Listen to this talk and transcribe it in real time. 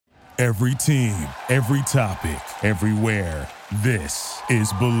Every team, every topic, everywhere. This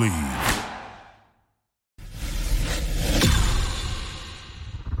is Believe.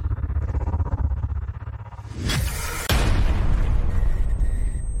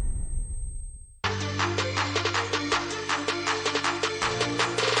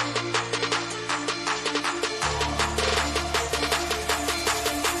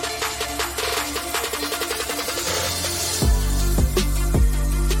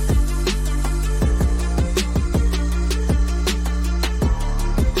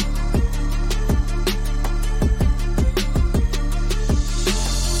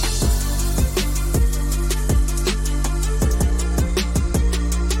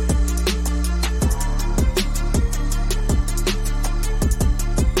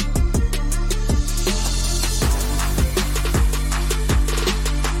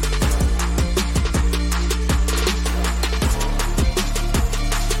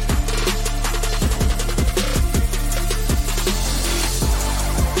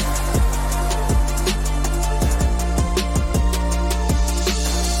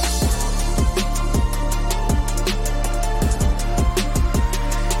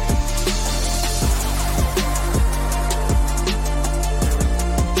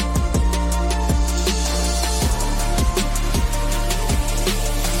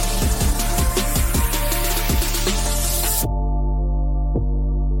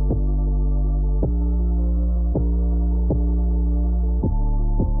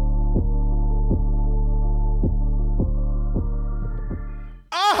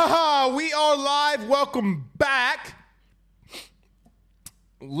 We are live. Welcome back.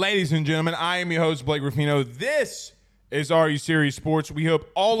 Ladies and gentlemen, I am your host, Blake Ruffino. This is Are You Serious Sports. We hope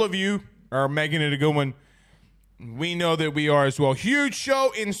all of you are making it a good one. We know that we are as well. Huge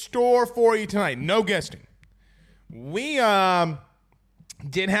show in store for you tonight. No guesting. We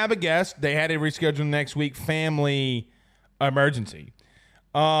did have a guest. They had it rescheduled next week. Family emergency.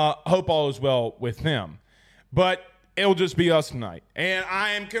 Hope all is well with them. But it'll just be us tonight. And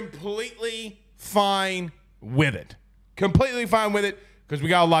I am completely fine with it. Completely fine with it because we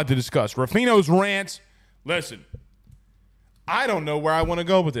got a lot to discuss. Ruffino's rants. Listen, I don't know where I want to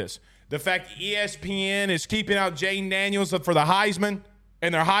go with this. The fact that ESPN is keeping out Jayden Daniels for the Heisman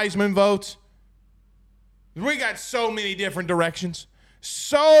and their Heisman votes. We got so many different directions.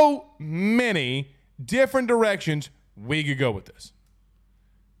 So many different directions we could go with this.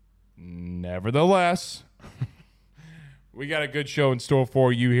 Nevertheless, we got a good show in store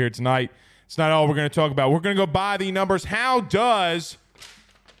for you here tonight. It's not all we're going to talk about. We're going to go by the numbers. How does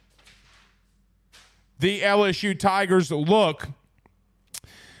the LSU Tigers look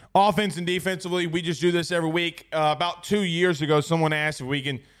offense and defensively? We just do this every week. About 2 years ago, someone asked if we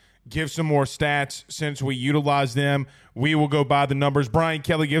can give some more stats since we utilize them. We will go by the numbers. Brian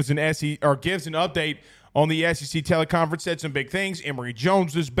Kelly gives an update on the SEC teleconference. Said some big things. Emory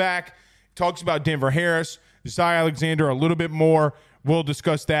Jones is back. Talks about Denver Harris. Zy Alexander a little bit more. We'll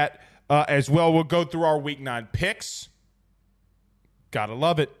discuss that as well. We'll go through our Week 9 picks. Gotta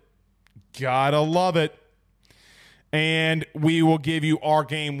love it. Gotta love it. And we will give you our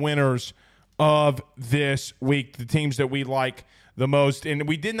game winners of this week, the teams that we like the most. And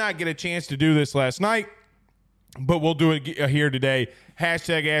we did not get a chance to do this last night, but we'll do it here today.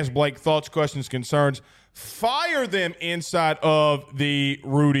 Hashtag Ask Blake, thoughts, questions, concerns. Fire them inside of the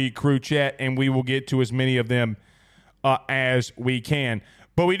Rudy Crew chat, and we will get to as many of them as we can.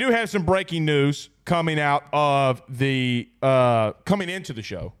 But we do have some breaking news coming out of the coming into the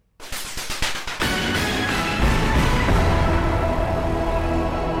show.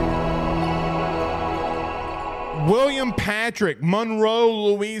 William Patrick, Monroe,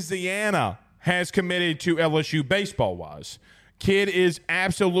 Louisiana, has committed to LSU baseball-wise. Kid is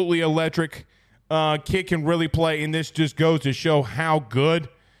absolutely electric. Kid can really play, and this just goes to show how good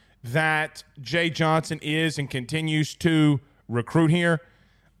that Jay Johnson is and continues to recruit here.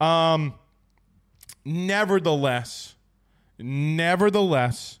 Nevertheless, I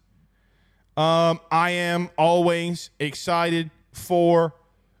am always excited for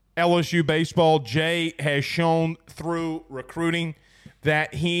LSU baseball. Jay has shown through recruiting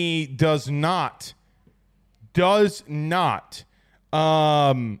that he does not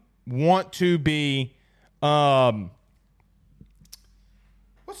want to be what's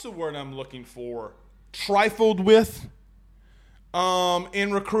the word I'm looking for? Trifled with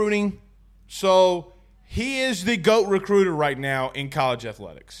in recruiting. So he is the GOAT recruiter right now in college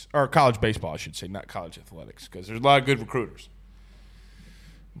athletics, or college baseball, I should say, not college athletics, because there's a lot of good recruiters.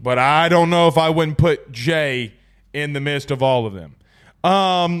 But I don't know if I wouldn't put Jay in the midst of all of them.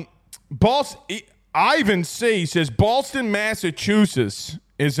 Ivan C. says Boston, Massachusetts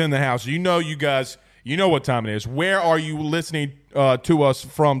is in the house. You know, you guys, you know what time it is. Where are you listening to us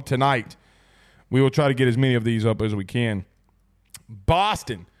from tonight? We will try to get as many of these up as we can.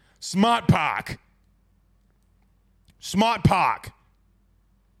 Boston, Smart Park. Smart Park.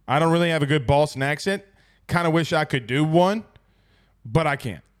 I don't really have a good Boston accent. Kind of wish I could do one, but I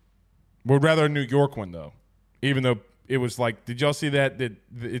can't. Would rather a New York one, though. Even though it was like, did y'all see that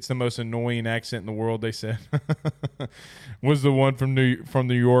it's the most annoying accent in the world, they said? Was the one from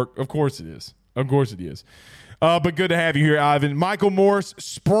New York. Of course it is. Of course it is. But good to have you here, Ivan. Michael Morris,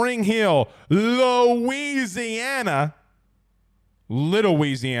 Spring Hill, Louisiana. Little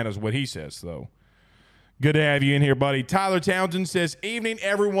Louisiana is what he says, though. Good to have you in here, buddy. Tyler Townsend says, evening,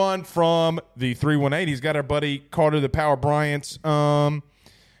 everyone, from the 318. He's got our buddy Carter the Power Bryant's Power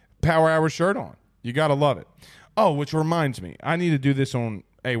Hour shirt on. You got to love it. Oh, which reminds me, I need to do this on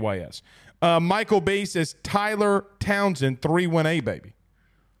AYS. Michael B says, Tyler Townsend, 318, baby.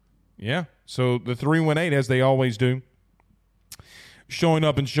 Yeah, so the 318, as they always do, showing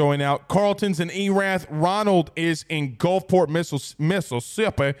up and showing out. Carlton's in Erath. Ronald is in Gulfport,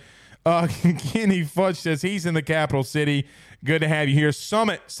 Mississippi. Kenny Fudge says he's in the capital city. Good to have you here.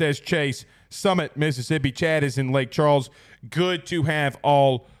 Summit, says Chase. Summit, Mississippi. Chad is in Lake Charles. Good to have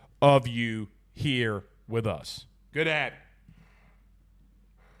all of you here with us. Good to have you.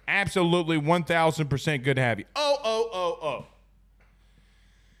 Absolutely 1,000% good to have you. Oh.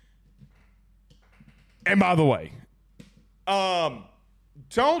 And by the way,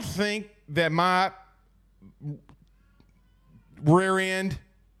 don't think that my rear end,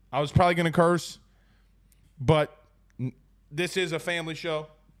 I was probably going to curse, but this is a family show.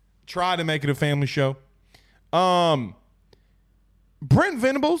 Try to make it a family show. Brent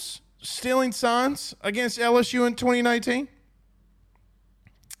Venables stealing signs against LSU in 2019.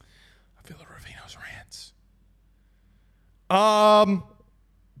 I feel the Ravino's rants.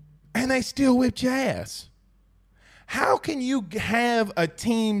 And they still whipped your ass. How can you have a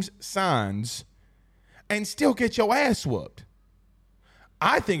team's signs and still get your ass whooped?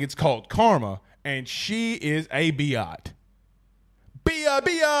 I think it's called karma, and she is a biot.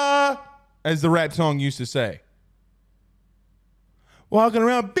 Bia, as the rap song used to say. Walking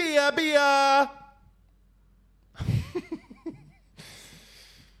around, Bia.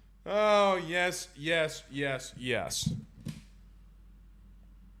 Oh, yes.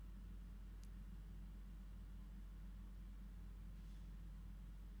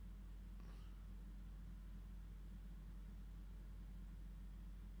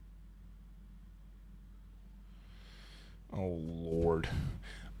 Oh, Lord.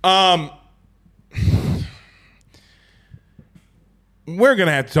 We're going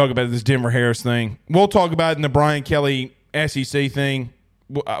to have to talk about this Denver Harris thing. We'll talk about it in the Brian Kelly SEC thing.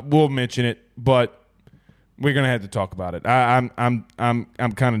 We'll mention it, but we're going to have to talk about it. I'm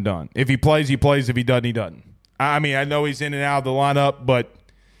kind of done. If he plays, he plays. If he doesn't, he doesn't. I mean, I know he's in and out of the lineup, but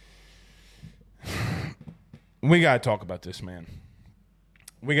we got to talk about this, man.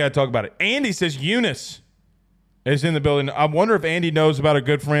 We got to talk about it. Andy says Eunice is in the building. I wonder if Andy knows about our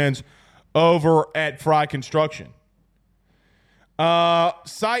good friends over at Fry Construction.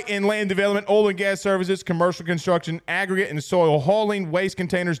 Site and land development, oil and gas services, commercial construction, aggregate and soil hauling, waste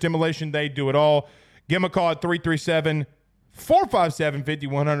containers, demolition. They do it all. Give them a call at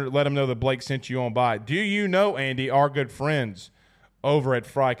 337-457-5100. Let them know that Blake sent you on by. Do you know, Andy, our good friends over at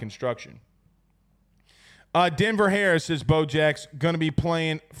Fry Construction? Denver Harris says Bojack's going to be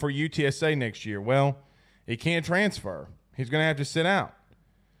playing for UTSA next year. Well, he can't transfer. He's going to have to sit out.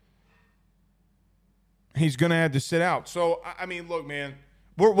 So, I mean, look, man,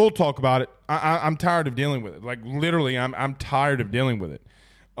 we'll talk about it. I'm tired of dealing with it. Like, literally, I'm tired of dealing with it.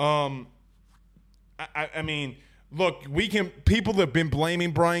 I mean, look, people have been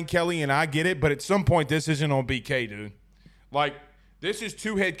blaming Brian Kelly, and I get it, but at some point, this isn't on BK, dude. Like, this is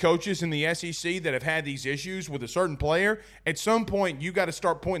two head coaches in the SEC that have had these issues with a certain player. At some point, you got to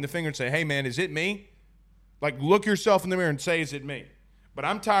start pointing the finger and say, hey, man, is it me? Like, look yourself in the mirror and say, is it me? But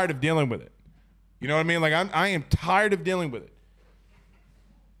I'm tired of dealing with it. You know what I mean? Like, I am tired of dealing with it.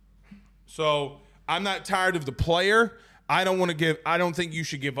 So, I'm not tired of the player. I don't think you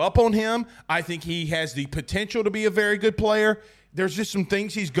should give up on him. I think he has the potential to be a very good player. There's just some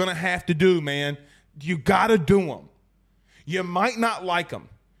things he's going to have to do, man. You got to do them. You might not like him.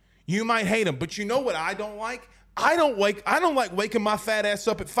 You might hate him. But you know what I don't like? I don't like waking my fat ass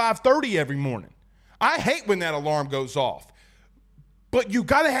up at 5:30 every morning. I hate when that alarm goes off. But you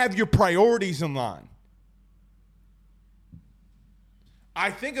got to have your priorities in line.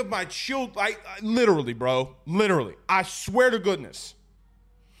 I think of my children, literally, bro, I swear to goodness,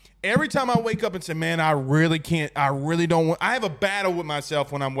 Every time I wake up and say, man, I really don't want, I have a battle with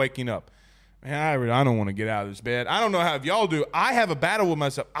myself when I'm waking up. Man, I don't want to get out of this bed. I don't know how if y'all do. I have a battle with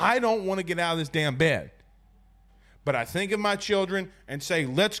myself. I don't want to get out of this damn bed. But I think of my children and say,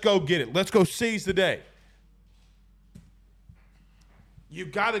 let's go get it. Let's go seize the day. You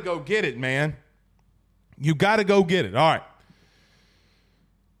got to go get it, man. You got to go get it. All right.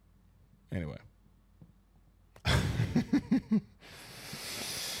 Anyway.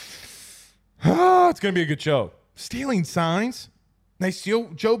 Oh, it's going to be a good show. Stealing signs.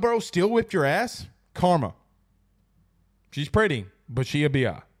 Joe Burrow still whipped your ass? Karma. She's pretty, but she a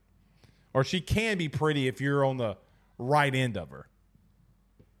BI. Or she can be pretty if you're on the right end of her.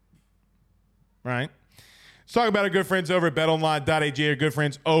 Right? Let's talk about our good friends over at betonline.ag, our good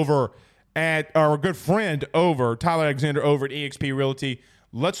friends over at our good friend over, Tyler Alexander over at eXp Realty.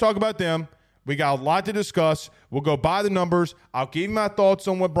 Let's talk about them. We got a lot to discuss. We'll go by the numbers. I'll give you my thoughts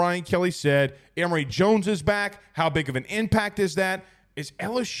on what Brian Kelly said. Emory Jones is back. How big of an impact is that? Is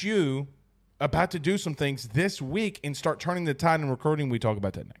LSU about to do some things this week and start turning the tide in recruiting? We talk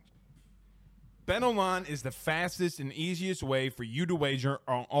about that next. BetOnline is the fastest and easiest way for you to wager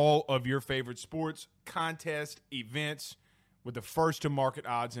on all of your favorite sports, contests, events with the first-to-market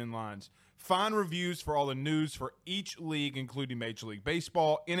odds and lines. Find reviews for all the news for each league, including Major League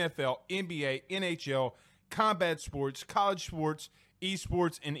Baseball, NFL, NBA, NHL, combat sports, college sports,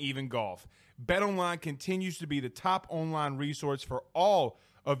 esports, and even golf. BetOnline continues to be the top online resource for all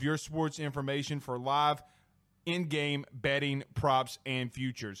of your sports information for live in-game betting, props, and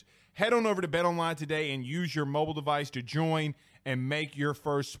futures. Head on over to BetOnline today and use your mobile device to join and make your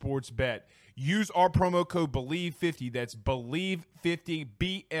first sports bet. Use our promo code BELIEVE50, that's BELIEVE50,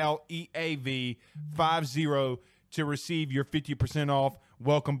 BLEAV 50, to receive your 50% off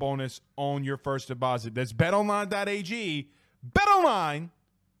welcome bonus on your first deposit. That's betonline.ag, betonline.ag.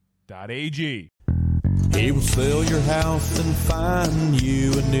 He will sell your house and find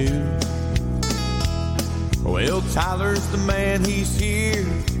you a new. Well, Tyler's the man, he's here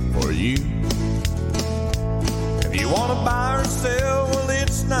for you. If you want to buy or sell, well,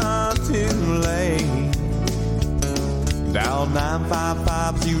 it's not too late. Dial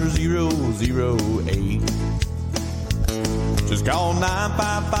 955-0008. Just call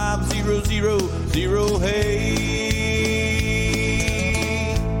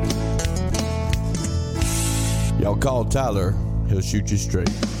 955-0008. Y'all call Tyler, he'll shoot you straight.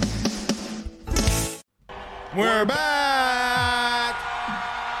 We're back.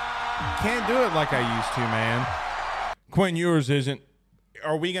 Can't do it like I used to, man. Quinn Ewers isn't.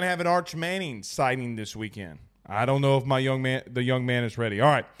 Are we going to have an Arch Manning sighting this weekend? I don't know if the young man is ready.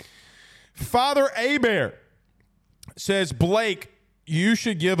 All right. Father Abear says, Blake, you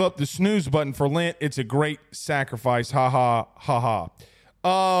should give up the snooze button for Lent. It's a great sacrifice. Ha ha ha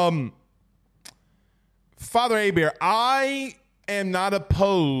ha. Father Abear, I am not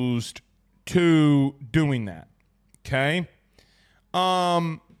opposed to doing that. Okay?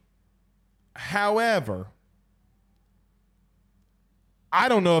 However, I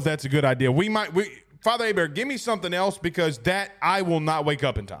don't know if that's a good idea. Father Aber, give me something else, because that I will not wake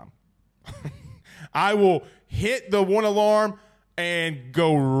up in time. I will hit the one alarm and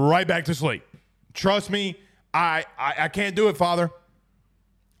go right back to sleep. Trust me, I can't do it, Father.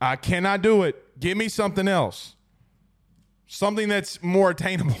 I cannot do it. Give me something else. Something that's more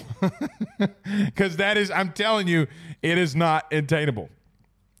attainable. Because that is, I'm telling you, it is not attainable.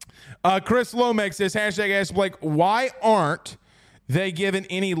 Chris Lomax says, hashtag Ask Blake, why aren't they given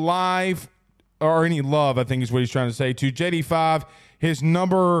any live or any love, I think is what he's trying to say, to JD5? His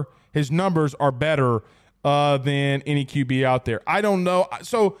numbers are better than any QB out there. I don't know.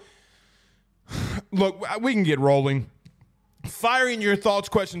 So, look, we can get rolling. Firing your thoughts,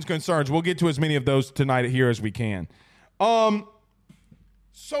 questions, concerns. We'll get to as many of those tonight here as we can. So,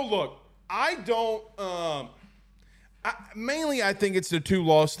 look, I don't mainly I think it's the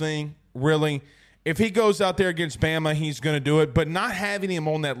 2-loss thing, really. If he goes out there against Bama, he's going to do it. But not having him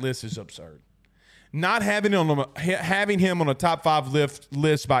on that list is absurd. Not having him on a top 5 list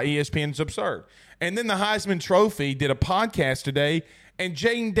by ESPN is absurd. And then the Heisman Trophy did a podcast today, and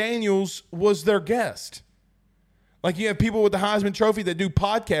Jayden Daniels was their guest. Like, you have people with the Heisman Trophy that do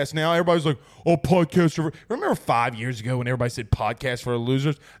podcasts now. Everybody's like, oh, podcast. Remember 5 years ago when everybody said podcast for the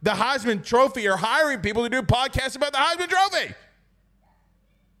losers? The Heisman Trophy are hiring people to do podcasts about the Heisman Trophy.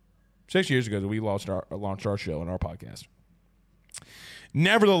 6 years ago that we launched our show and our podcast.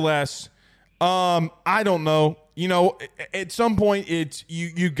 Nevertheless, I don't know. You know, at some point, it's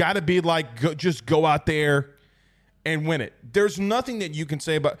you got to be like, just go out there and win it. There's nothing that you can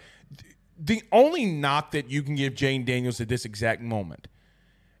say about – the only knock that you can give Jayden Daniels at this exact moment,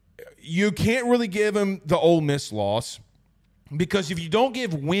 you can't really give him the Ole Miss loss because if you don't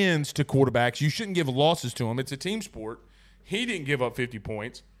give wins to quarterbacks, you shouldn't give losses to them. It's a team sport. He didn't give up 50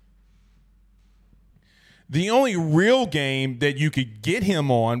 points. The only real game that you could get him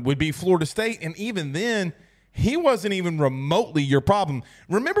on would be Florida State, and even then, he wasn't even remotely your problem.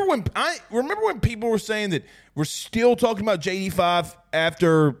 Remember when people were saying that we're still talking about JD5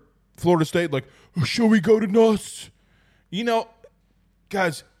 after Florida State, like, oh, shall we go to Nuss? You know,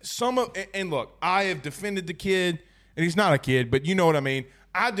 guys, and look, I have defended the kid, and he's not a kid, but you know what I mean.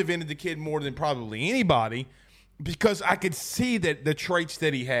 I defended the kid more than probably anybody because I could see that the traits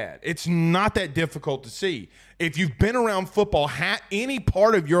that he had. It's not that difficult to see. If you've been around football any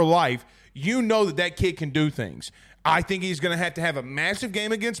part of your life, you know that kid can do things. I think he's going to have a massive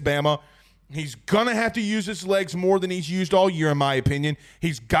game against Bama. He's going to have to use his legs more than he's used all year, in my opinion.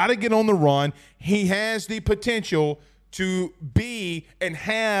 He's got to get on the run. He has the potential to be and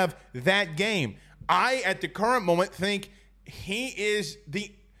have that game. I, at the current moment, think he is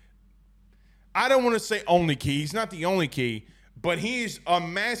I don't want to say only key. He's not the only key, but he's a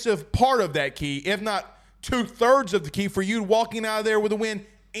massive part of that key, if not 2/3 of the key for you walking out of there with a win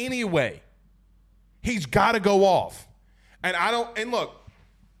anyway. He's got to go off. And look,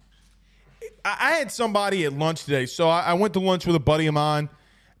 I had somebody at lunch today. So I went to lunch with a buddy of mine,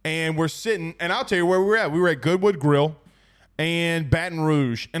 and we're sitting, and I'll tell you where we were at. We were at Goodwood Grill and Baton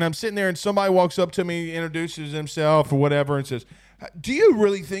Rouge. And I'm sitting there, and somebody walks up to me, introduces himself or whatever, and says, do you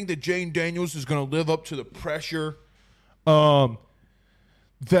really think that Jayden Daniels is going to live up to the pressure that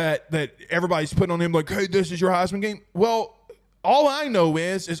everybody's putting on him? Like, hey, this is your Heisman game. Well, all I know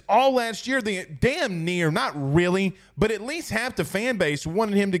is all last year, the damn near, not really, but at least half the fan base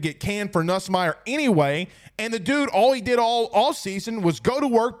wanted him to get canned for Nussmeier anyway. And the dude, all he did all season was go to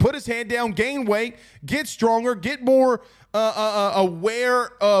work, put his head down, gain weight, get stronger, get more aware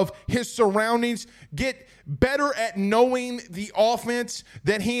of his surroundings, get better at knowing the offense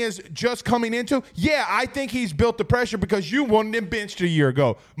that he is just coming into. Yeah, I think he's built the pressure because you wanted him benched a year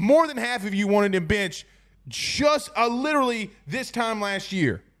ago. More than half of you wanted him benched just literally this time last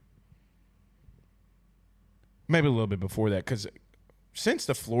year. Maybe a little bit before that, because since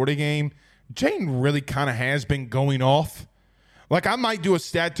the Florida game, Jayden really kind of has been going off. Like, I might do a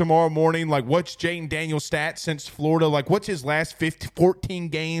stat tomorrow morning, like, what's Jayden Daniels' stats since Florida? Like, what's his last 14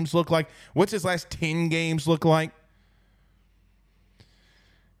 games look like? What's his last 10 games look like?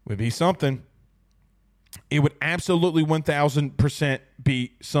 Would be something. It would absolutely 1,000%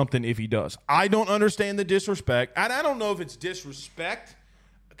 be something if he does. I don't understand the disrespect. And I don't know if it's disrespect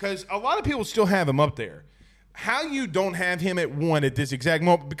because a lot of people still have him up there. How you don't have him at 1 at this exact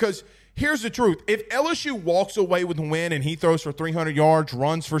moment? Because here's the truth. If LSU walks away with a win and he throws for 300 yards,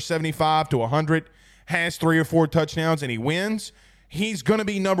 runs for 75 to 100, has 3 or 4 touchdowns, and he wins, he's going to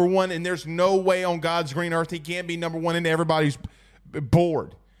be number 1, and there's no way on God's green earth he can't be number 1 and everybody's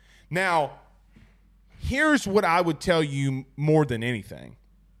bored. Now, here's what I would tell you more than anything,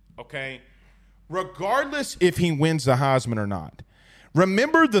 okay? Regardless if he wins the Heisman or not,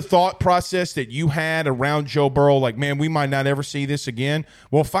 remember the thought process that you had around Joe Burrow, like, man, we might not ever see this again?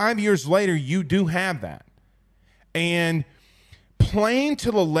 Well, 5 years later, you do have that. And playing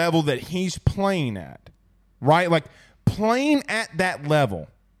to the level that he's playing at, right? Like, playing at that level,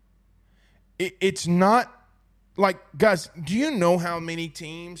 it's not like, guys, do you know how many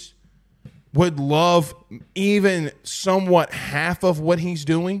teams would love even somewhat half of what he's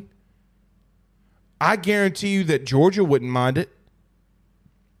doing? I guarantee you that Georgia wouldn't mind it.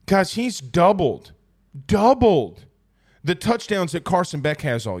 Guys, he's doubled the touchdowns that Carson Beck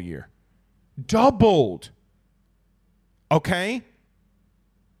has all year. Doubled. Okay?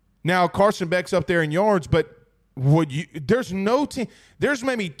 Now, Carson Beck's up there in yards, but there's no team. There's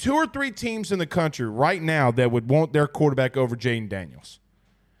maybe 2 or 3 teams in the country right now that would want their quarterback over Jayden Daniels.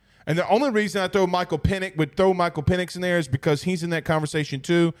 And the only reason I would throw Michael Penix in there is because he's in that conversation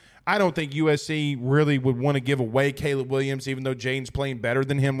too. I don't think USC really would want to give away Caleb Williams, even though Jayden's playing better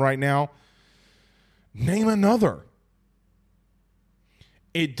than him right now. Name another.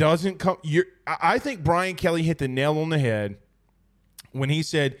 It doesn't come. I think Brian Kelly hit the nail on the head when he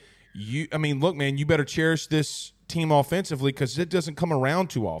said, look, man, you better cherish this team offensively because it doesn't come around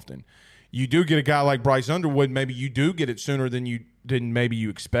too often. You do get a guy like Bryce Underwood, maybe you do get it sooner than maybe you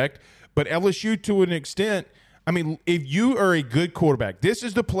expect. But LSU, to an extent, if you are a good quarterback, this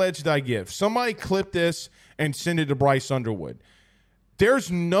is the pledge that I give. Somebody clip this and send it to Bryce Underwood.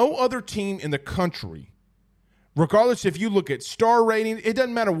 There's no other team in the country, regardless if you look at star rating, it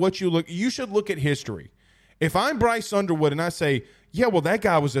doesn't matter what you look, you should look at history. If I'm Bryce Underwood and I say, yeah, well, that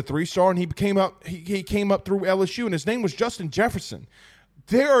guy was a 3-star and he came up through LSU and his name was Justin Jefferson.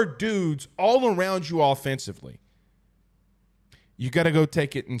 There are dudes all around you offensively. You got to go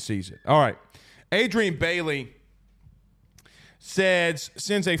take it and seize it. All right. Adrian Bailey sends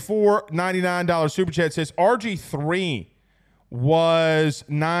a $4.99 super chat. Says RG3 was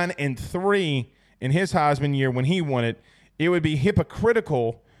 9-3 in his Heisman year when he won it. It would be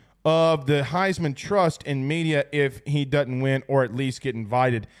hypocritical of the Heisman trust in media if he doesn't win or at least get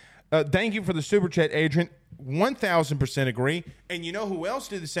invited. Thank you for the super chat, Adrian. 1,000% agree. And you know who else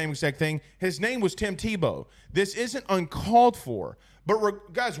did the same exact thing? His name was Tim Tebow. This isn't uncalled for.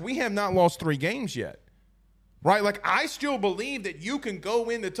 But, guys, we have not lost 3 games yet. Right? Like, I still believe that you can go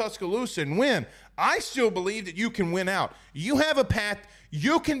into Tuscaloosa and win. I still believe that you can win out. You have a path.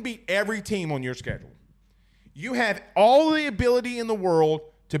 You can beat every team on your schedule. You have all the ability in the world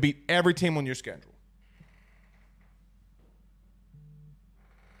to beat every team on your schedule.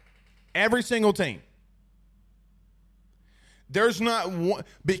 Every single team. There's not one,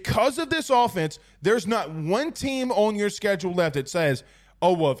 because of this offense, there's not one team on your schedule left that says,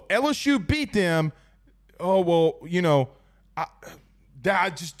 oh, well, if LSU beat them, oh, well, you know,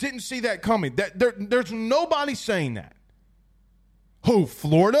 I just didn't see that coming. There's nobody saying that. Who?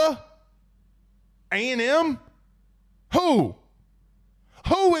 Florida? A&M? Who?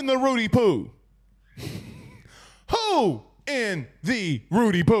 Who in the Rudy Poo? Who in the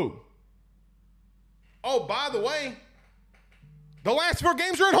Rudy Poo? Oh, by the way, the last 4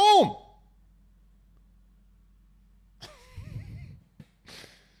 games are at home.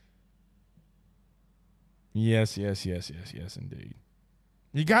 Yes, indeed.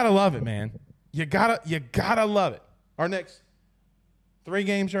 You gotta love it, man. You gotta love it. Our next 3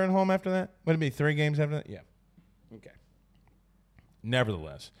 games are at home after that? Would it be 3 games after that? Yeah. Okay.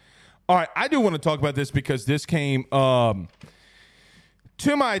 Nevertheless. All right, I do want to talk about this because this came to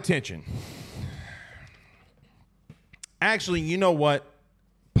my attention. Actually, you know what?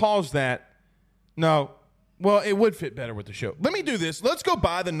 Pause that. No. Well, it would fit better with the show. Let me do this. Let's go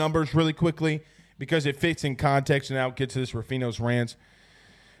by the numbers really quickly because it fits in context, and I'll get to this Rufino's rants.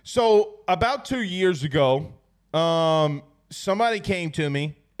 So about 2 years ago, somebody came to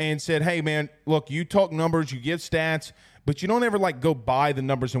me and said, hey, man, look, you talk numbers, you give stats, but you don't ever, like, go by the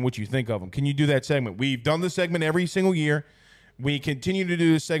numbers and what you think of them. Can you do that segment? We've done this segment every single year. We continue to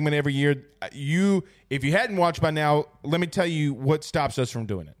do this segment every year. If you hadn't watched by now, let me tell you what stops us from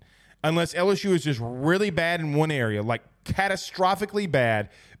doing it. Unless LSU is just really bad in one area, like catastrophically bad,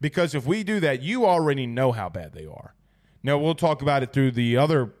 because if we do that, you already know how bad they are. Now, we'll talk about it through the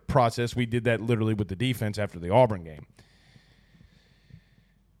other process. We did that literally with the defense after the Auburn game.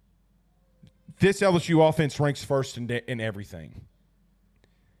 This LSU offense ranks first in everything.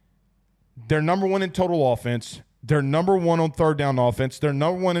 They're number 1 in total offense. They're number 1 on third down offense. They're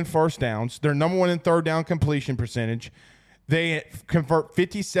number 1 in first downs. They're number 1 in third down completion percentage. They convert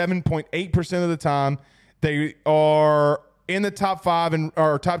 57.8% of the time. They are in the top 5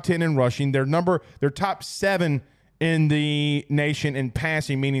 or top 10 in rushing. They're top 7 in the nation in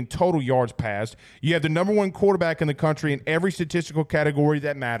passing, meaning total yards passed. You have the number 1 quarterback in the country in every statistical category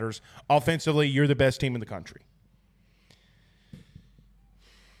that matters. Offensively, you're the best team in the country.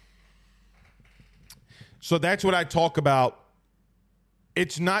 So that's what I talk about.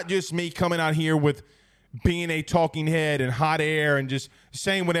 It's not just me coming out here with being a talking head and hot air and just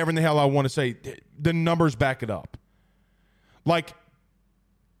saying whatever in the hell I want to say. The numbers back it up. Like,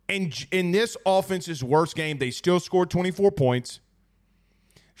 in this offense's worst game, they still scored 24 points.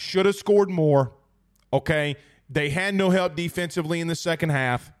 Should have scored more. Okay? They had no help defensively in the second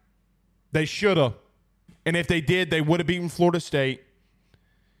half. They should have. And if they did, they would have beaten Florida State.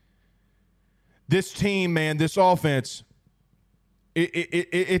 This team, man, this offense,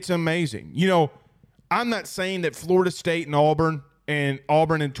 it's amazing. You know, I'm not saying that Florida State and Auburn in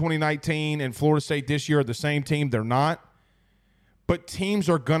 2019 and Florida State this year are the same team. They're not. But teams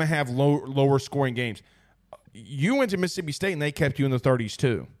are going to have lower scoring games. You went to Mississippi State and they kept you in the 30s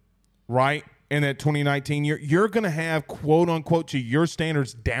too, right? In that 2019 year, you're going to have, quote unquote, to your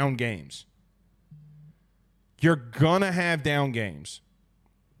standards, down games. You're going to have down games.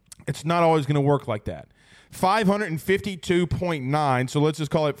 It's not always going to work like that. 552.9, so let's just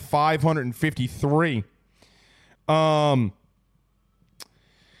call it 553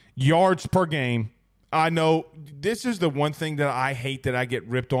 yards per game. I know this is the one thing that I hate that I get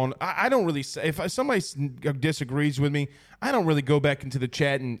ripped on. I don't really say, if somebody disagrees with me, I don't really go back into the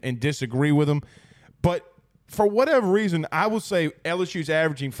chat and disagree with them. But for whatever reason, I will say LSU's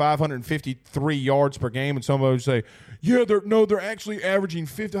averaging 553 yards per game, and somebody would say, yeah, they're actually averaging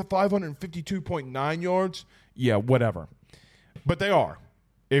 552.9 yards. Yeah, whatever. But they are,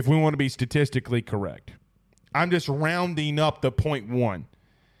 if we want to be statistically correct. I'm just rounding up the 0.1.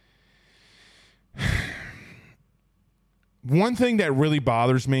 One thing that really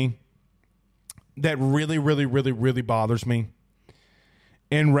bothers me, that really bothers me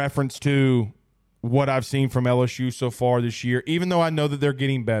in reference to what I've seen from LSU so far this year, even though I know that they're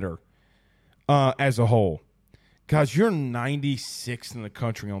getting better as a whole. Guys, you're 96th in the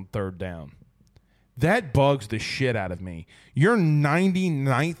country on third down. That bugs the shit out of me. You're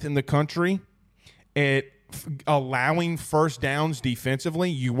 99th in the country at allowing first downs defensively.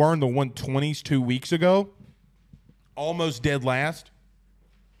 You were in the 120s 2 weeks ago. Almost dead last.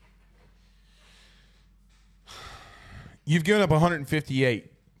 You've given up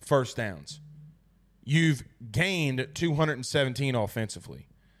 158 first downs. You've gained 217 offensively.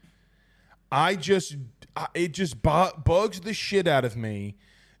 It just bugs the shit out of me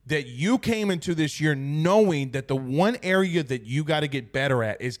that you came into this year knowing that the one area that you got to get better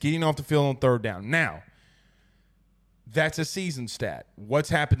at is getting off the field on third down. Now, that's a season stat. What's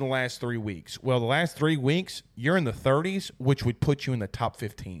happened the last 3 weeks? Well, the last 3 weeks, you're in the 30s, which would put you in the top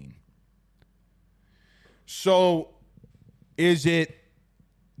 15. So, is it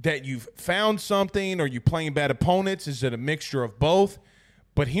that you've found something? Or are you playing bad opponents? Is it a mixture of both?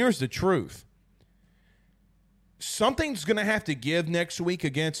 But here's the truth. Something's going to have to give next week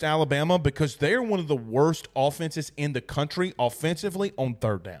against Alabama because they're one of the worst offenses in the country offensively on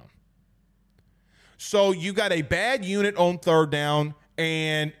third down. So you got a bad unit on third down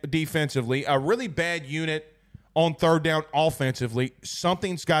and defensively, a really bad unit on third down offensively.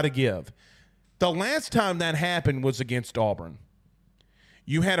 Something's got to give. The last time that happened was against Auburn.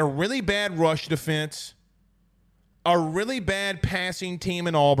 You had a really bad rush defense, a really bad passing team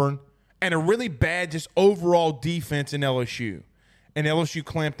in Auburn, and a really bad just overall defense in LSU. And LSU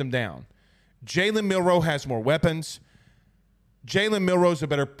clamped them down. Jalen Milroe has more weapons. Jalen Milroe's a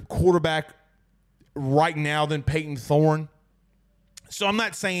better quarterback right now than Peyton Thorne. So I'm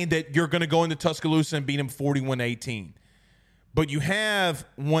not saying that you're going to go into Tuscaloosa and beat him 41-18. But you have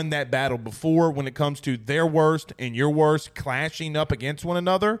won that battle before when it comes to their worst and your worst clashing up against one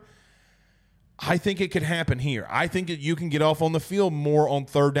another. I think it could happen here. I think that you can get off on the field more on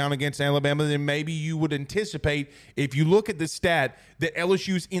third down against Alabama than maybe you would anticipate if you look at the stat that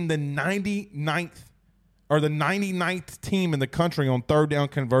LSU's in the 99th or the 99th team in the country on third down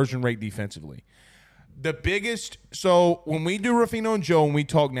conversion rate defensively. The biggest – so when we do Ruffino and Joe and we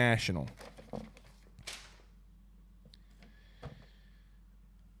talk national,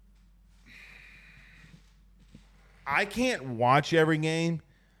 I can't watch every game,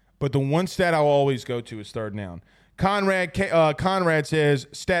 but the one stat I'll always go to is third down. Conrad says,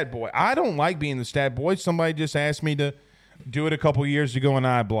 stat boy. I don't like being the stat boy. Somebody just asked me to do it a couple years ago, and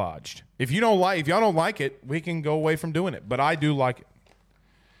I obliged. If y'all don't like it, we can go away from doing it. But I do like it.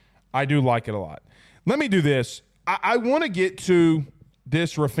 I do like it a lot. Let me do this. I want to get to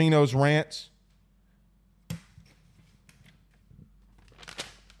this Ruffino's rants.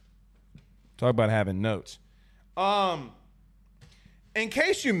 Talk about having notes. In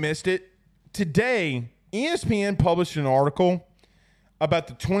case you missed it, today ESPN published an article about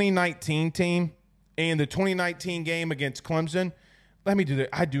the 2019 team and the 2019 game against Clemson. Let me do that.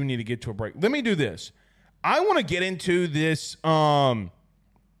 I do need to get to a break. Let me do this. I want to get into this Clemson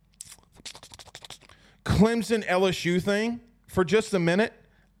LSU thing for just a minute.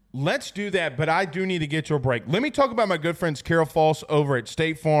 Let's do that, but I do need to get to a break. Let me talk about my good friends Carol Falls over at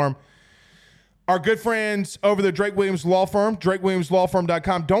State Farm. Our good friends over the Drake Williams Law Firm,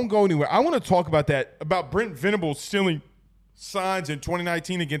 drakewilliamslawfirm.com. Don't go anywhere. I want to talk about that, about Brent Venables stealing signs in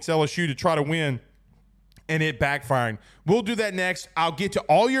 2019 against LSU to try to win and it backfiring. We'll do that next. I'll get to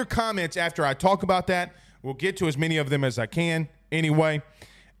all your comments after I talk about that. We'll get to as many of them as I can anyway.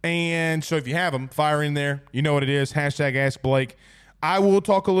 And so if you have them, fire in there. You know what it is. Hashtag Ask Blake. I will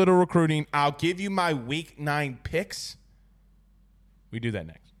talk a little recruiting. I'll give you my Week 9 picks. We do that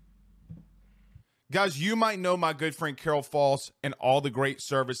next. Guys, you might know my good friend Carol Falls and all the great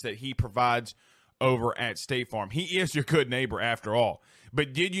service that he provides over at State Farm. He is your good neighbor after all.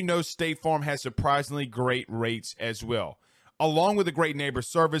 But did you know State Farm has surprisingly great rates as well? Along with the great neighbor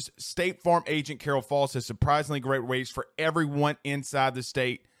service, State Farm agent Carol Falls has surprisingly great rates for everyone inside the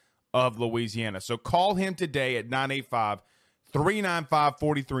state of Louisiana. So call him today at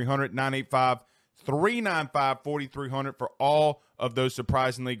 985-395-4300, 985-395-4300 for all of those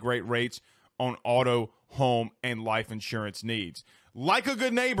surprisingly great rates on auto, home, and life insurance needs. Like a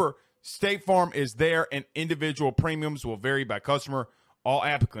good neighbor, State Farm is there, and individual premiums will vary by customer. All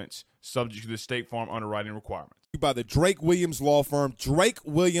applicants subject to the State Farm underwriting requirements. By the Drake Williams Law Firm,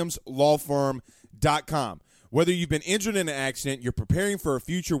 drakewilliamslawfirm.com. Whether you've been injured in an accident, you're preparing for a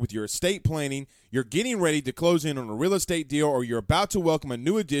future with your estate planning, you're getting ready to close in on a real estate deal, or you're about to welcome a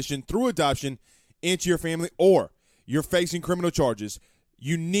new addition through adoption, into your family, or you're facing criminal charges,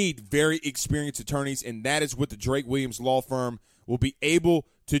 you need very experienced attorneys, and that is what the Drake Williams Law Firm will be able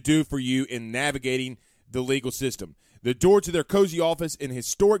to do for you in navigating the legal system. The door to their cozy office in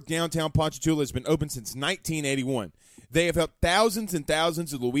historic downtown Ponchatoula has been open since 1981. They have helped thousands and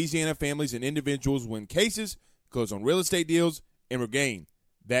thousands of Louisiana families and individuals win cases, close on real estate deals, and regain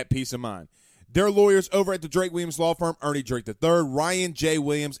that peace of mind. Their lawyers over at the Drake Williams Law Firm, Ernie Drake III, Ryan J.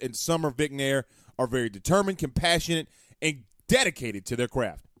 Williams, and Summer Vignair, are very determined, compassionate, and dedicated to their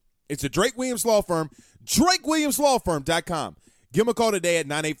craft. It's the Drake Williams Law Firm, drakewilliamslawfirm.com. Give them a call today at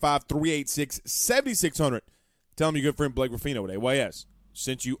 985-386-7600. Tell them your good friend Blake Ruffino at AYS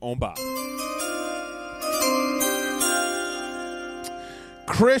sent you on by.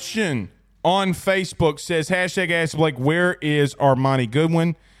 Christian on Facebook says, hashtag Ask Blake, where is Armani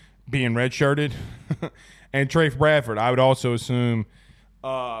Goodwin being redshirted? And Trey Bradford, I would also assume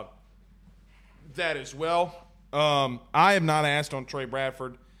that as well. I have not asked on Trey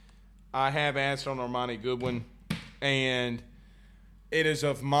Bradford. I have asked on Armani Goodwin, and it is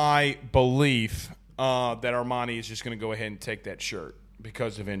of my belief that Armani is just going to go ahead and take that shirt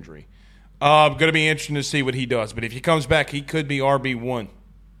because of injury. Going to be interesting to see what he does. But if he comes back, he could be RB1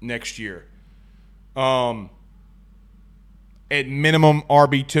 next year. At minimum,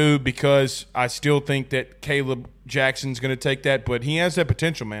 RB2, because I still think that Caleb Jackson's going to take that. But he has that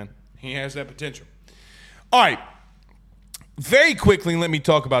potential, man. He has that potential. All right. Very quickly, let me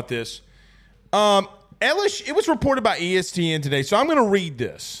talk about this. LSU, it was reported by ESPN today, so I'm going to read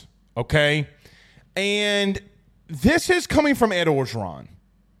this, okay? And this is coming from Ed Orgeron.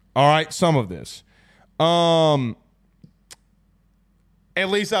 All right, some of this. At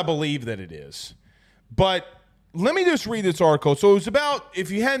least I believe that it is. But let me just read this article. So it was about,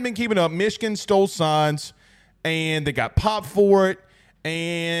 if you hadn't been keeping up, Michigan stole signs, and they got popped for it.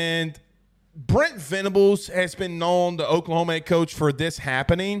 And Brent Venables has been known, the Oklahoma head coach, for this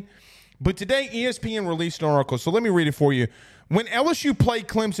happening. But today, ESPN released an article. So let me read it for you. When LSU played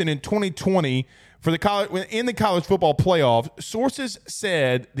Clemson in 2020 for in the college football playoff, sources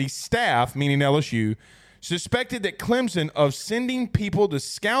said the staff, meaning LSU, suspected that Clemson of sending people to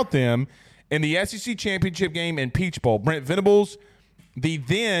scout them in the SEC championship game and Peach Bowl. Brent Venables, the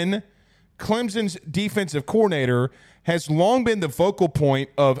then Clemson's defensive coordinator, has long been the focal point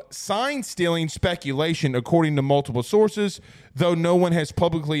of sign-stealing speculation, according to multiple sources, though no one has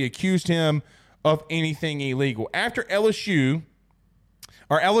publicly accused him of anything illegal. After LSU's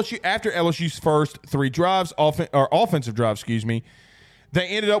first three drives, offensive drives, they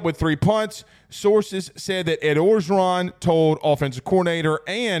ended up with 3 punts. Sources said that Ed Orgeron told offensive coordinator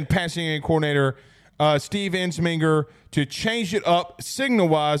and passing game coordinator Steve Ensminger to change it up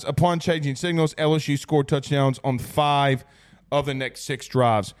signal-wise. Upon changing signals, LSU scored touchdowns on 5 of the next 6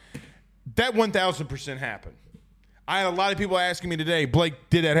 drives. That 1,000% happened. I had a lot of people asking me today, Blake,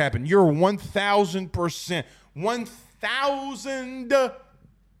 did that happen? You're 1,000%.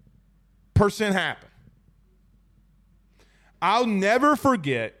 1,000% happened. I'll never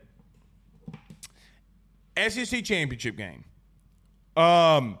forget SEC championship game.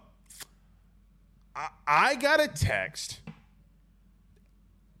 I got a text,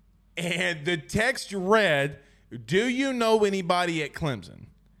 and the text read, "Do you know anybody at Clemson?"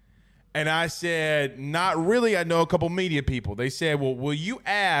 And I said, "Not really. I know a couple media people." They said, "Well, will you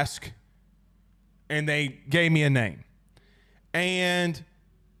ask?" And they gave me a name. And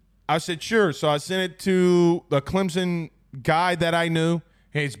I said, "Sure." So I sent it to the Clemson guy that I knew.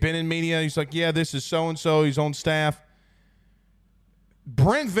 He's been in media. He's like, "Yeah, this is so-and-so. He's on staff."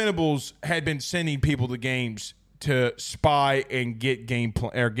 Brent Venables had been sending people to games to spy and get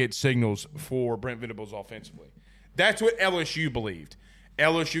get signals for Brent Venables offensively. That's what LSU believed.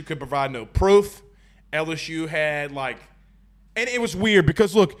 LSU could provide no proof. LSU had and it was weird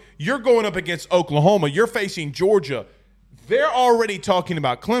because, look, you're going up against Oklahoma. You're facing Georgia. They're already talking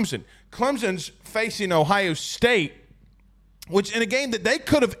about Clemson. Clemson's facing Ohio State, which in a game that they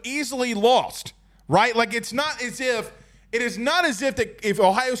could have easily lost, right? Like, it is not as if if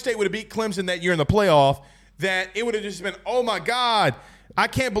Ohio State would have beat Clemson that year in the playoff, that it would have just been, oh my God, I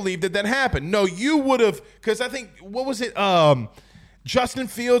can't believe that happened. No, you would have, because I think, what was it? Justin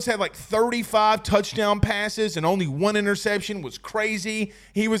Fields had 35 touchdown passes and only 1 interception. Was crazy.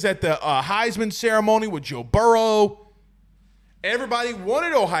 He was at the Heisman ceremony with Joe Burrow. Everybody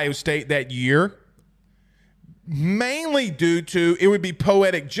wanted Ohio State that year, mainly due to it would be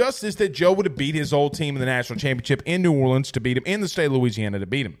poetic justice that Joe would have beat his old team in the national championship in New Orleans to beat him, in the state of Louisiana to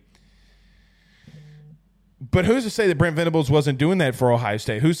beat him. But who's to say that Brent Venables wasn't doing that for Ohio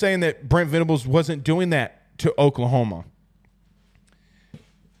State? Who's saying that Brent Venables wasn't doing that to Oklahoma?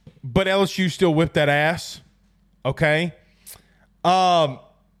 but LSU still whipped that ass. Okay?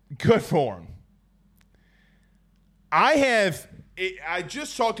 Good for him. I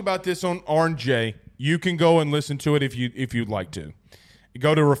just talked about this on R&J. You can go and listen to it if you'd like to.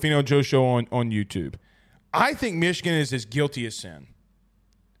 Go to Ruffino Joe Show on YouTube. I think Michigan is as guilty as sin.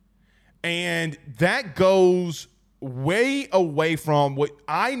 And that goes way away from what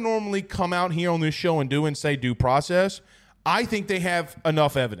I normally come out here on this show and do and say due process. I think they have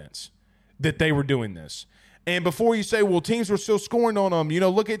enough evidence that they were doing this. And before you say, well, teams were still scoring on them,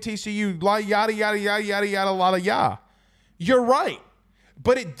 look at TCU, yada, yada, yada, yada, yada, a lot of yah. You're right.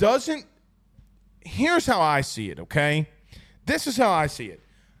 But it doesn't – here's how I see it, okay? This is how I see it.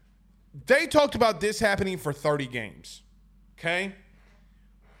 They talked about this happening for 30 games, okay?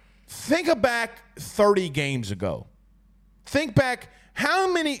 Think back 30 games ago. Think back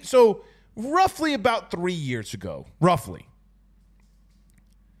how many – so roughly about 3 years ago, roughly.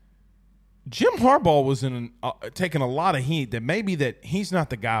 Jim Harbaugh was taking a lot of heat that maybe that he's not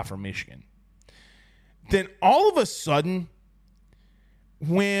the guy for Michigan. Then all of a sudden,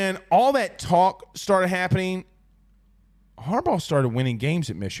 when all that talk started happening, Harbaugh started winning games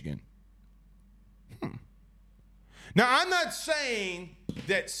at Michigan. Now, I'm not saying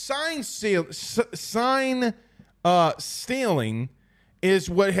that sign stealing is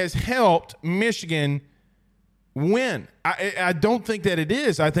what has helped Michigan win. I don't think that it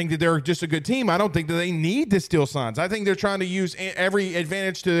is. I think that they're just a good team. I don't think that they need to steal signs. I think they're trying to use every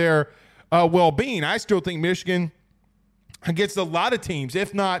advantage to their well-being. I still think Michigan against a lot of teams,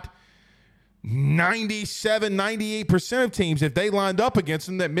 if not 97, 98% of teams, if they lined up against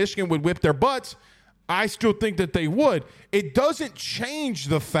them, that Michigan would whip their butts. I still think that they would. It doesn't change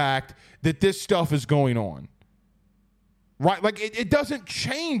the fact that this stuff is going on. Right? Like, it doesn't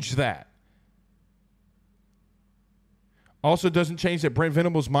change that. Also doesn't change that Brent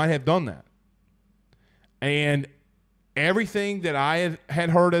Venables might have done that. And everything that I had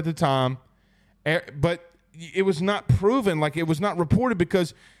heard at the time, but it was not proven, like it was not reported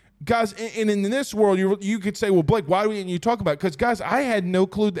because, guys, and in this world, you could say, well, Blake, why didn't you talk about it? Because, guys, I had no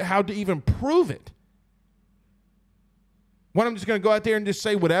clue how to even prove it. What, I'm just going to go out there and just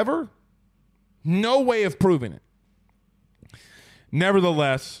say whatever? No way of proving it.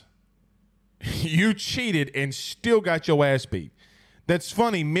 Nevertheless, you cheated and still got your ass beat. That's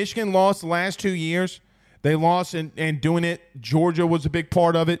funny. Michigan lost the last 2 years. They lost and doing it. Georgia was a big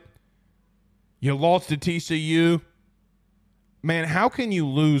part of it. You lost to TCU. Man, how can you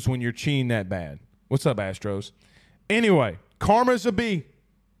lose when you're cheating that bad? What's up, Astros? Anyway, karma's a B.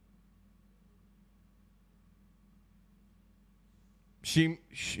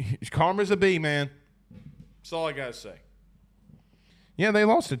 Karma's a B, man. That's all I got to say. Yeah, they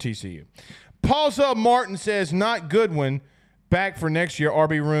lost to TCU. Paul's Up Martin says, not Goodwin. Back for next year.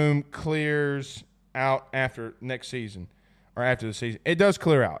 RB Room clears out after next season or after the season. It does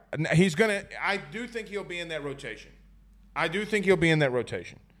clear out. He's going to – I do think he'll be in that rotation.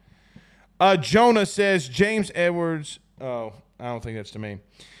 Jonah says, James Edwards – oh, I don't think that's to me.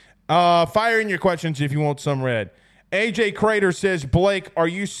 Fire in your questions if you want some read. AJ Crater says, Blake, are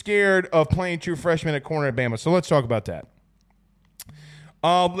you scared of playing true freshman at corner at Bama? So let's talk about that.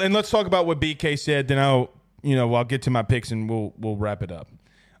 And let's talk about what BK said. Then I'll get to my picks and we'll wrap it up.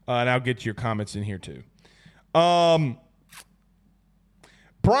 And I'll get to your comments in here too. Brian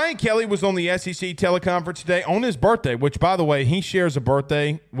Kelly was on the SEC teleconference today on his birthday, which, by the way, he shares a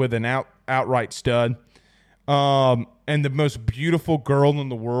birthday with an outright stud. And the most beautiful girl in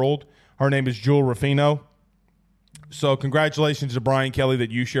the world. Her name is Jewel Ruffino. So congratulations to Brian Kelly that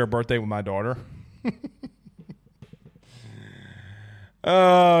you share a birthday with my daughter.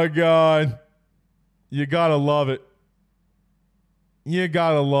 Oh, God. You got to love it.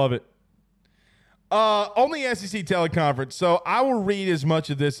 On the SEC teleconference, so I will read as much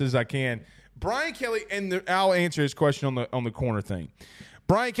of this as I can. Brian Kelly, and I'll answer his question on the corner thing.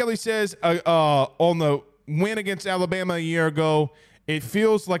 Brian Kelly says on the win against Alabama a year ago, it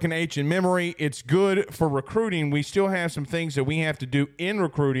feels like an ancient memory. It's good for recruiting. We still have some things that we have to do in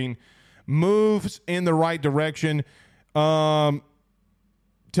recruiting. Moves in the right direction. To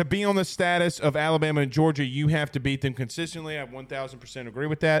be on the status of Alabama and Georgia, you have to beat them consistently. I 1,000% agree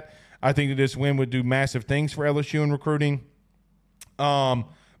with that. I think that this win would do massive things for LSU in recruiting. But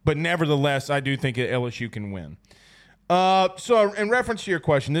nevertheless, I do think that LSU can win. So in reference to your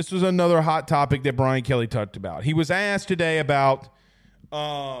question, this was another hot topic that Brian Kelly talked about. He was asked today about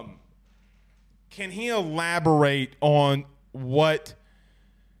can he elaborate on what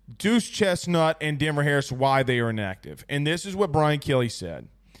Deuce Chestnut and Denver Harris, why they are inactive. And this is what Brian Kelly said.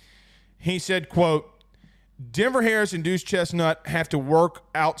 He said, quote, Denver Harris and Deuce Chestnut have to work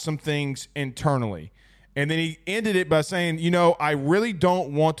out some things internally. And then he ended it by saying, I really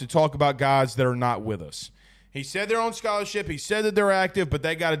don't want to talk about guys that are not with us. He said they're on scholarship. He said that they're active, but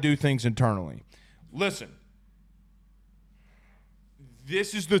they got to do things internally. Listen,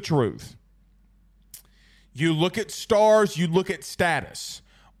 this is the truth. You look at stars, you look at status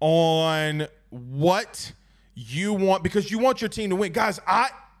on what you want, because you want your team to win. Guys,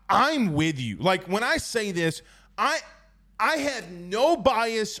 I'm with you. Like, when I say this, I have no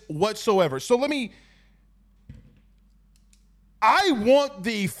bias whatsoever. So I want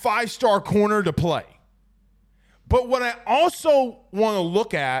the 5-star corner to play. But what I also want to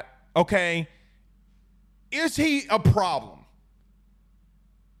look at, okay, is he a problem?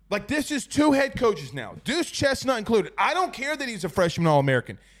 Like, this is 2 head coaches now, Deuce Chestnut included. I don't care that he's a freshman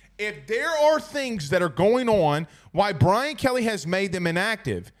All-American. If there are things that are going on why Brian Kelly has made them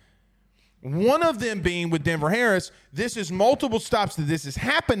inactive, one of them being with Denver Harris, this is multiple stops that this has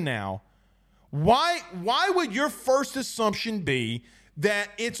happened now. Why would your first assumption be that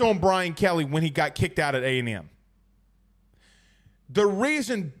it's on Brian Kelly when he got kicked out at A&M? The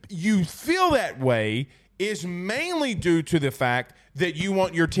reason you feel that way is mainly due to the fact that you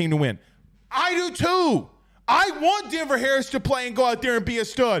want your team to win. I do too. I want Denver Harris to play and go out there and be a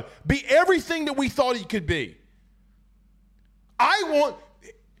stud, be everything that we thought he could be.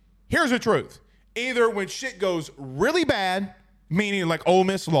 Here's the truth. Either when shit goes really bad, meaning like Ole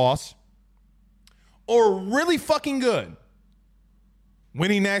Miss loss, or really fucking good,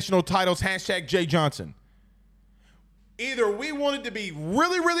 winning national titles, #Jay Johnson. Either we want it to be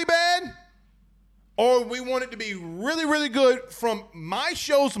really, really bad, or we want it to be really, really good from my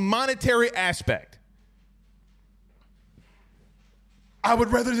show's monetary aspect. I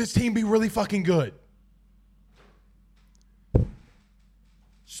would rather this team be really fucking good.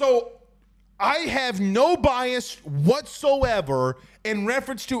 So I have no bias whatsoever in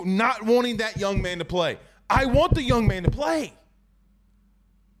reference to not wanting that young man to play. I want the young man to play.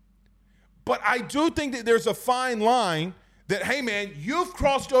 But I do think that there's a fine line that, hey, man, you've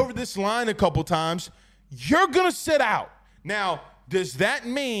crossed over this line a couple times. You're going to sit out. Now, does that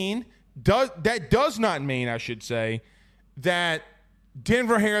mean, that does not mean, I should say, that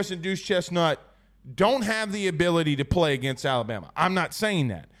Denver Harris and Deuce Chestnut don't have the ability to play against Alabama. I'm not saying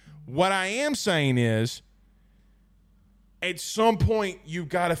that. What I am saying is, at some point, you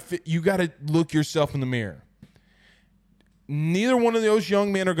got to look yourself in the mirror. Neither one of those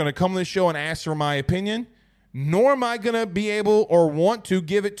young men are going to come on this show and ask for my opinion, nor am I going to be able or want to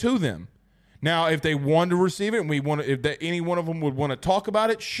give it to them. Now, if they want to receive it and any one of them would want to talk about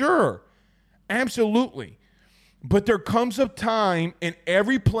it, sure, absolutely. But there comes a time in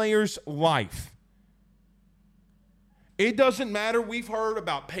every player's life. It doesn't matter. We've heard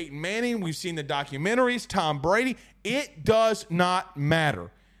about Peyton Manning. We've seen the documentaries, Tom Brady. It does not matter.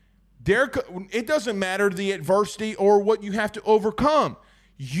 It doesn't matter the adversity or what you have to overcome.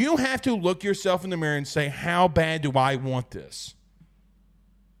 You have to look yourself in the mirror and say, how bad do I want this?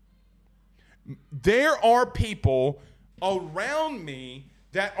 There are people around me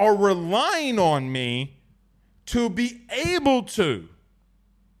that are relying on me to be able to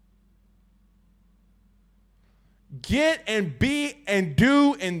get and be and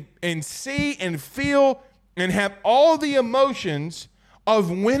do and see and feel and have all the emotions of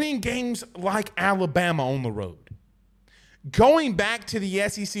winning games like Alabama on the road. Going back to the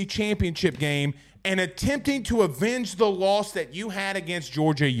SEC championship game and attempting to avenge the loss that you had against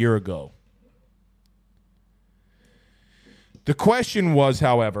Georgia a year ago. The question was,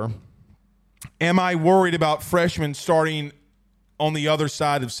 however, am I worried about freshmen starting on the other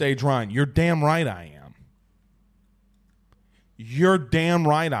side of Sage Ryan? You're damn right I am. You're damn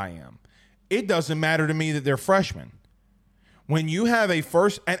right I am. It doesn't matter to me that they're freshmen. When you have a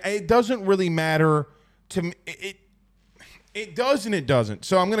first, and it doesn't really matter to me. It does and it doesn't.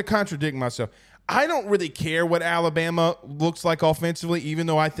 So I'm going to contradict myself. I don't really care what Alabama looks like offensively, even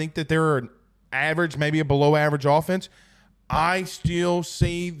though I think that they're an average, maybe a below average offense. I still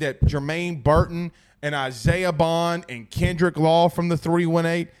see that Jermaine Burton and Isaiah Bond and Kendrick Law from the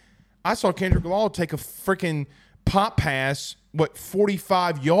 318. I saw Kendrick Law take a freaking pop pass,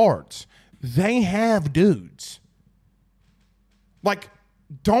 45 yards. They have dudes. Like,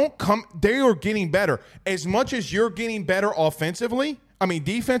 they are getting better. As much as you're getting better defensively,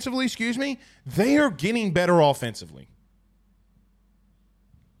 they are getting better offensively.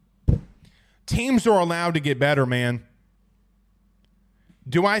 Teams are allowed to get better, man.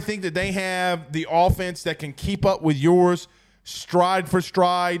 Do I think that they have the offense that can keep up with yours stride for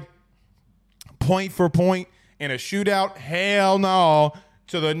stride, point for point in a shootout? Hell no.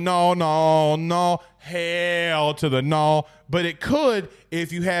 to the no, hell to the no. But it could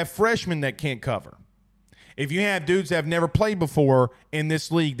if you have freshmen that can't cover. If you have dudes that have never played before in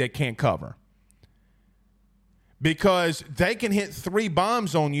this league that can't cover. Because they can hit 3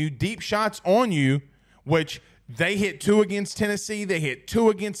 bombs on you, deep shots on you, which they hit 2 against Tennessee. They hit 2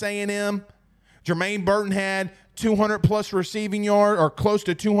 against A&M. Jermaine Burton had 200-plus receiving yard or close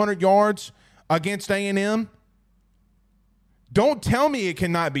to 200 yards against A&M. Don't tell me it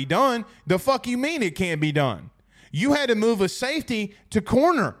cannot be done. The fuck you mean it can't be done? You had to move a safety to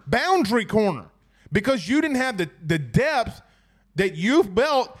corner, boundary corner, because you didn't have the depth that you've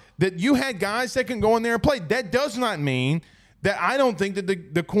built, that you had guys that can go in there and play. That does not mean that I don't think that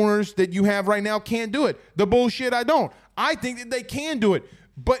the corners that you have right now can't do it. The bullshit, I don't. I think that they can do it.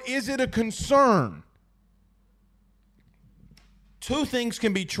 But is it a concern? 2 things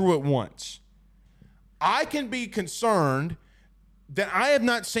can be true at once. I can be concerned that I have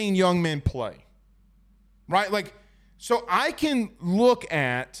not seen young men play, right? Like, so I can look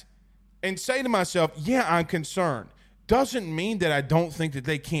at and say to myself, yeah, I'm concerned. Doesn't mean that I don't think that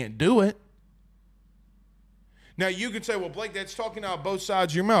they can't do it. Now, you could say, well, Blake, that's talking out both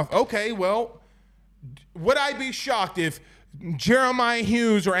sides of your mouth. Okay, well, would I be shocked if Jeremiah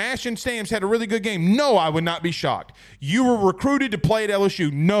Hughes or Ashton Stamps had a really good game? No, I would not be shocked. You were recruited to play at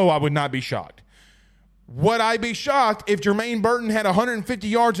LSU? No, I would not be shocked. Would I be shocked if Jermaine Burton had 150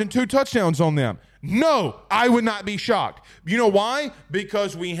 yards and 2 touchdowns on them? No, I would not be shocked. You know why?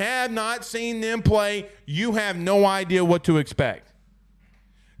 Because we have not seen them play. You have no idea what to expect.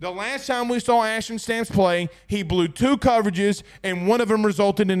 The last time we saw Ashton Stamps play, he blew 2 coverages, and one of them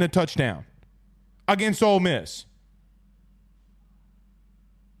resulted in a touchdown against Ole Miss.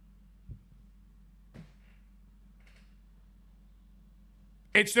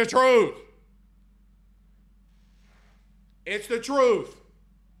 It's the truth. It's the truth.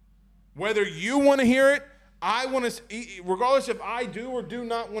 Whether you want to hear it, I want to, regardless if I do or do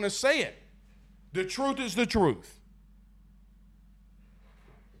not want to say it, the truth is the truth.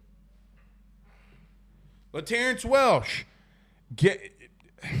 LaTerrence Welsh,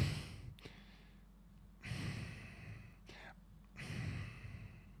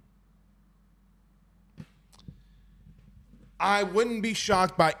 I wouldn't be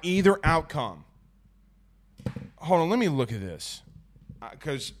shocked by either outcome. Hold on, let me look at this.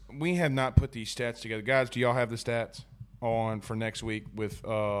 Because we have not put these stats together. Guys, do y'all have the stats on for next week with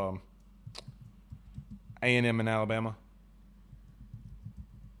A&M and Alabama?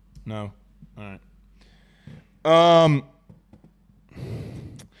 No? All right.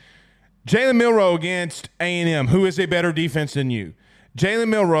 Jalen Milroe against A&M. Who is a better defense than you? Jalen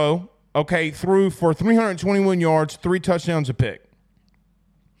Milroe, okay, threw for 321 yards, 3 touchdowns a pick.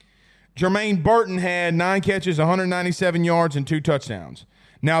 Jermaine Burton had 9 catches, 197 yards, and 2 touchdowns.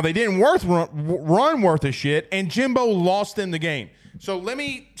 Now, they didn't run worth a shit, and Jimbo lost them the game. So let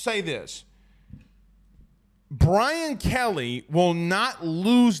me say this. Brian Kelly will not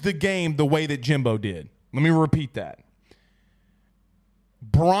lose the game the way that Jimbo did. Let me repeat that.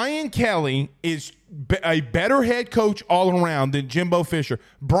 Brian Kelly is a better head coach all around than Jimbo Fisher.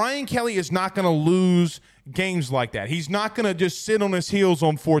 Brian Kelly is not going to lose games like that. He's not going to just sit on his heels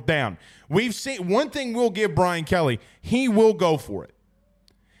on 4th down. We've seen one thing we'll give Brian Kelly. He will go for it.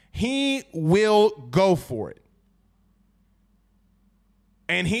 He will go for it.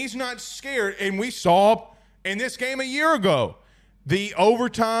 And he's not scared. And we saw in this game a year ago, the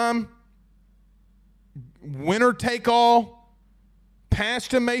overtime winner take all pass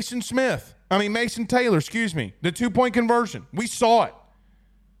to Mason Taylor, excuse me. The 2-point conversion. We saw it.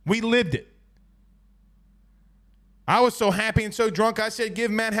 We lived it. I was so happy and so drunk, I said,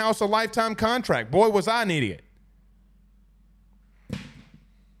 give Matt House a lifetime contract. Boy, was I an idiot.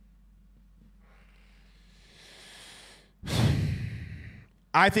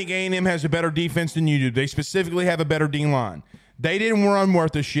 I think A&M has a better defense than you do. They specifically have a better D-line. They didn't run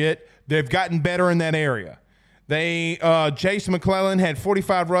worth a shit. They've gotten better in that area. Jason McClellan had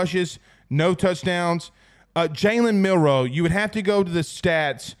 45 rushes, no touchdowns. Jalen Milroe, you would have to go to the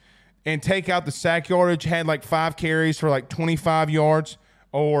stats and take out the sack yardage, had like 5 carries for like 25 yards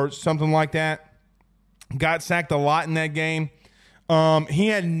or something like that. Got sacked a lot in that game. He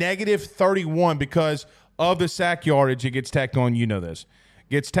had negative 31 because of the sack yardage. It gets tacked on, you know this.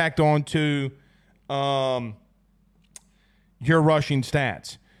 Gets tacked on to your rushing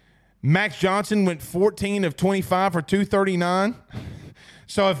stats. Max Johnson went 14 of 25 for 239.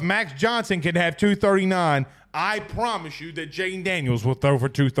 So if Max Johnson can have 239, I promise you that Jaden Daniels will throw for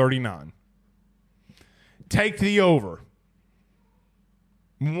 239. Take the over.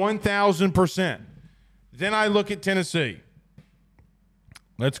 1,000%. Then I look at Tennessee.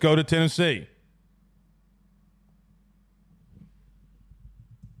 Let's go to Tennessee.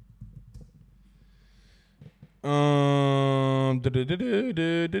 Jalen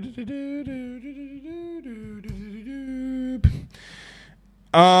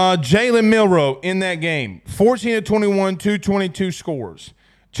Milroe in that game, 14 of 21, 222 scores.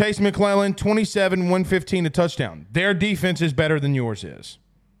 Chase McClellan, 27, 115, a touchdown. Their defense is better than yours is.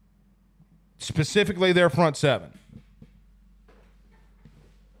 Specifically, their front seven.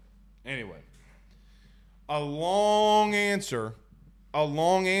 Anyway, a long answer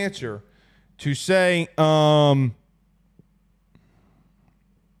to say, am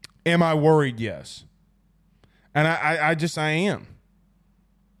I worried? Yes. And I am.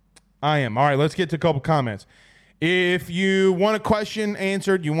 I am. All right, let's get to a couple comments. If you want a question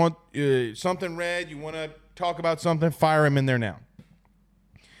answered, you want something read, you want to talk about something, fire him in there now.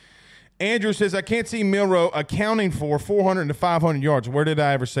 Andrew says, I can't see Milroe accounting for 400 to 500 yards. Where did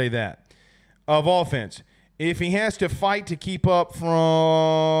I ever say that? Of offense. If he has to fight to keep up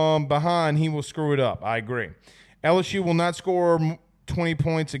from behind, he will screw it up. I agree. LSU will not score 20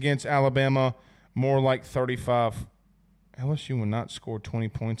 points against Alabama, more like 35. LSU will not score 20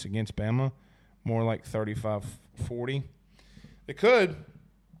 points against Bama, more like 35-40. They could.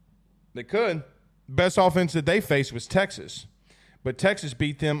 Best offense that they faced was Texas. But Texas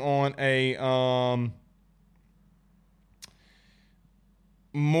beat them on a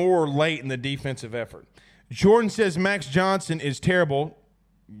more late in the defensive effort. Jordan says Max Johnson is terrible.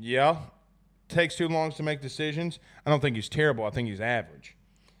 Yeah. Takes too long to make decisions. I don't think he's terrible. I think he's average.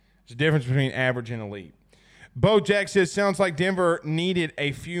 There's a difference between average and elite. Bo Jack says, sounds like Denver needed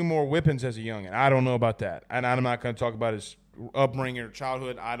a few more weapons as a youngin'. I don't know about that. And I'm not going to talk about his upbringing or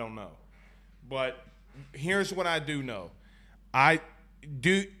childhood. I don't know. But here's what I do know.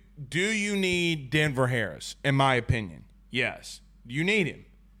 Do you need Denver Harris, in my opinion? Yes. You need him.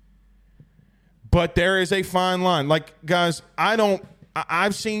 But there is a fine line. Like, guys,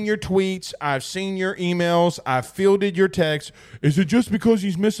 I've seen your tweets. I've seen your emails. I've fielded your texts. Is it just because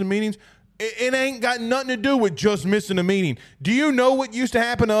he's missing meetings? It ain't got nothing to do with just missing a meeting. Do you know what used to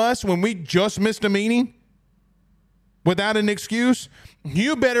happen to us when we just missed a meeting without an excuse?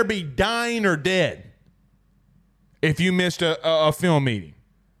 You better be dying or dead if you missed a film meeting.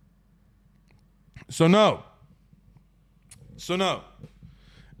 So no.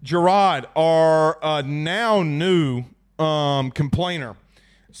 Gerard, our now new complainer,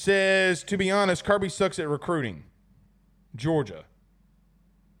 says, to be honest, Kirby sucks at recruiting. Georgia.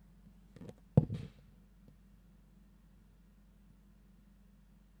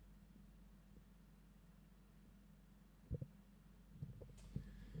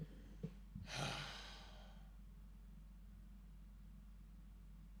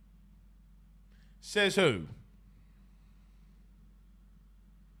 Says who?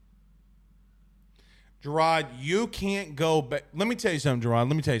 Gerard, you can't go back. Let me tell you something, Gerard.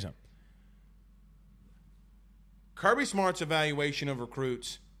 Kirby Smart's evaluation of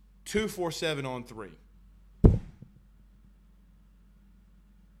recruits, 247 on 3.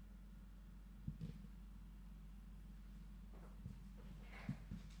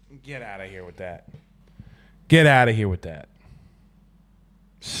 Get out of here with that.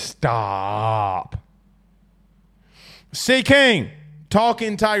 Stop. C. King,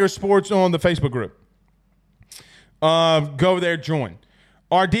 Talking Tiger Sports on the Facebook group. Go there, join.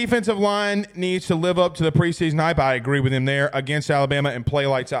 Our defensive line needs to live up to the preseason hype. I agree with him there against Alabama and play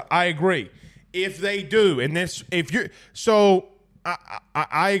lights out. I agree. If they do, and this, if you're, so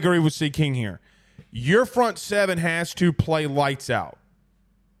I agree with C. King here. Your front seven has to play lights out.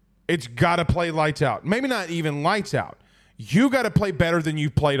 It's got to play lights out. Maybe not even lights out. You got to play better than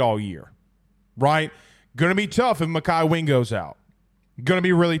you've played all year, right? Going to be tough if Mekhi Wing goes out. Going to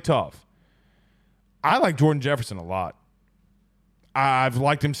be really tough. I like Jordan Jefferson a lot. I've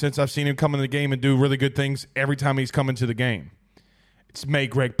liked him since I've seen him come into the game and do really good things every time he's come into the game. It's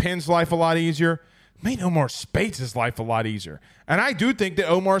made Greg Penn's life a lot easier. Made Omar Speights' life a lot easier. And I do think that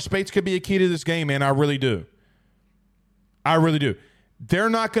Omar Speights could be a key to this game, man. I really do.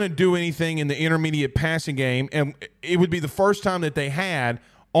 They're not going to do anything in the intermediate passing game, and it would be the first time that they had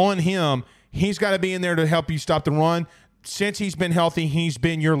on him. He's got to be in there to help you stop the run. Since he's been healthy, he's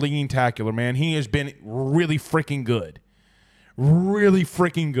been your leading tackler, man. He has been really freaking good. Really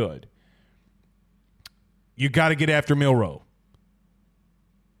freaking good. You got to get after Milroe.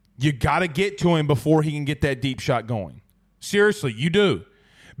 You got to get to him before he can get that deep shot going. Seriously, you do.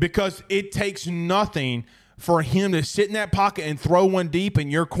 Because it takes nothing for him to sit in that pocket and throw one deep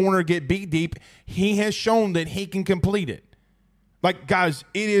and your corner get beat deep. He has shown that he can complete it. Like, guys,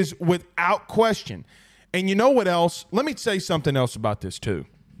 it is without question. And you know what else? Let me say something else about this, too.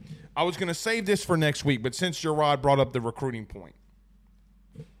 I was going to save this for next week, but since Gerard brought up the recruiting point,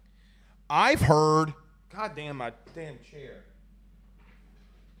 I've heard, God damn my damn chair.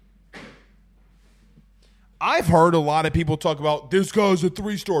 I've heard a lot of people talk about this guy's a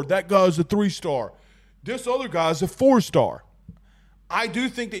 3-star, that guy's a 3-star, this other guy's a 4-star. I do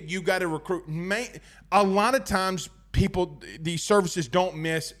think that you got to recruit. A lot of times people, these services don't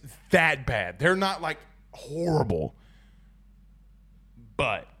miss that bad. They're not like horrible.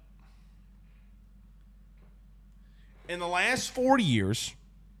 But in the last 40 years,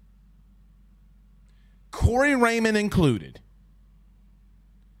 Corey Raymond included,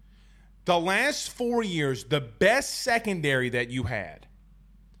 the last 4 years, the best secondary that you had,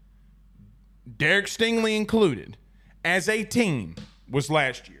 Derek Stingley included, as a team, was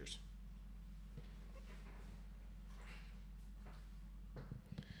last year's.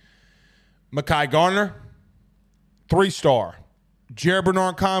 Mekhi Garner, 3-star. Jared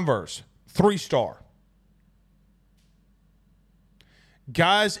Bernard-Converse, 3-star.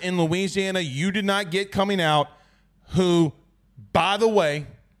 Guys in Louisiana you did not get coming out who, by the way,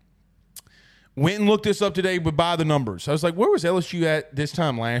 went and looked this up today, but by the numbers. I was like, where was LSU at this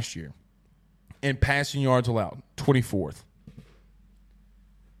time last year? In passing yards allowed, 24th.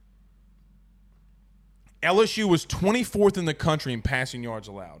 LSU was 24th in the country in passing yards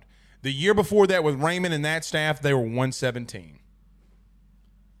allowed. The year before that, with Raymond and that staff, they were 117.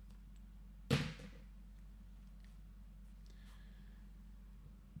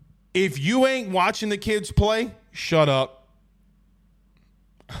 If you ain't watching the kids play, shut up.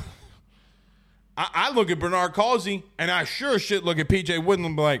 I look at Bernard Causey, and I sure shit look at P.J. Woodland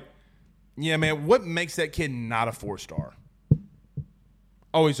and be like, yeah, man, what makes that kid not a 4-star?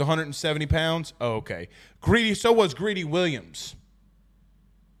 Oh, he's 170 pounds? Oh, okay. So was Greedy Williams.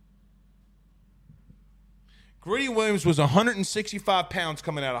 Greedy Williams was 165 pounds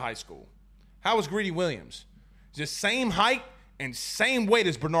coming out of high school. How was Greedy Williams? He's the same height and same weight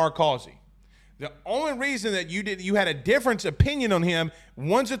as Bernard Causey. The only reason that you had a different opinion on him,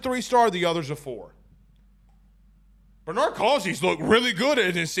 one's a 3-star, the other's a 4. Bernard Causey's looked really good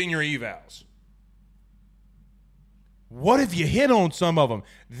at his senior evals. What if you hit on some of them?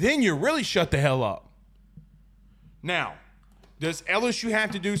 Then you really shut the hell up. Now, does LSU have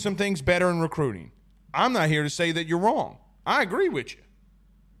to do some things better in recruiting? I'm not here to say that you're wrong. I agree with you.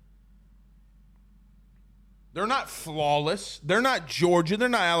 They're not flawless. They're not Georgia. They're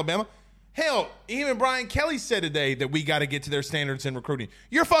not Alabama. Hell, even Brian Kelly said today that we got to get to their standards in recruiting.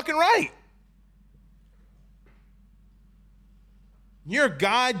 You're fucking right. You're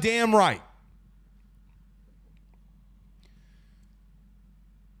goddamn right.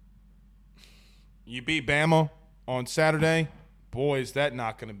 You beat Bama on Saturday. Boy, is that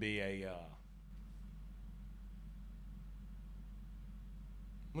not going to be a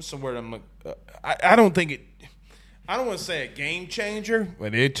what's the word I'm I don't think it – I don't want to say a game changer,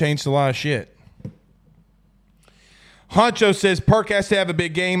 but it changed a lot of shit. Honcho says Perk has to have a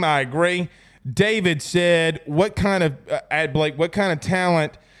big game. I agree. David said, what kind of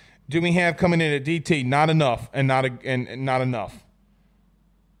talent do we have coming in at DT? Not enough and not enough.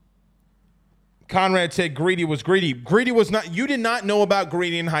 Conrad said Greedy was greedy. Greedy was not – you did not know about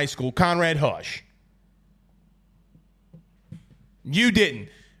Greedy in high school. Conrad, hush. You didn't.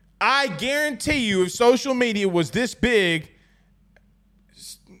 I guarantee you if social media was this big,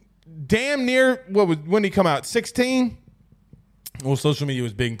 damn near, when did he come out? 16? Well, social media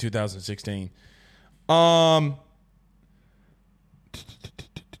was big in 2016. I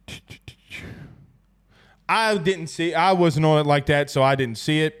didn't see, I wasn't on it like that, so I didn't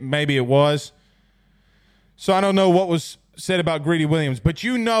see it. Maybe it was. So I don't know what was said about Greedy Williams, but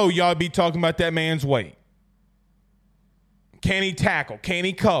you know y'all be talking about that man's weight. Can he tackle? Can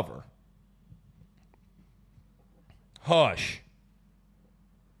he cover? Hush.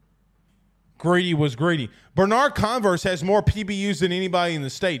 Greedy was greedy. Bernard Converse has more PBUs than anybody in the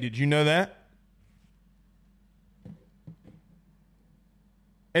state. Did you know that?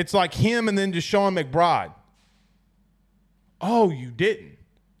 It's like him and then Deshaun McBride. Oh, you didn't.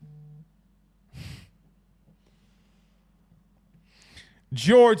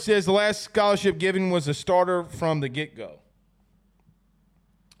 George says the last scholarship given was a starter from the get-go.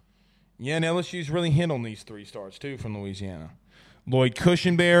 Yeah, and LSU's really hit on these 3-stars, too, from Louisiana. Lloyd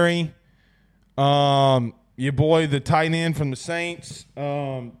Cushenberry, your boy, the tight end from the Saints,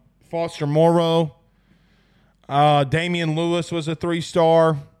 Foster Morrow, Damian Lewis was a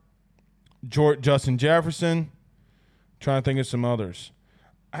 3-star, Justin Jefferson. Trying to think of some others.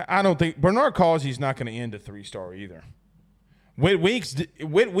 I don't think – Bernard Causey's not going to end a 3-star either. Whit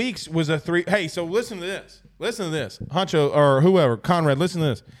Weeks was a 3. Hey, so listen to this. Huncho or whoever, Conrad, listen to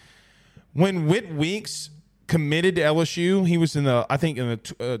this. When Whit Weeks committed to LSU, he was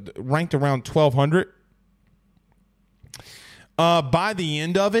ranked around 1,200. By the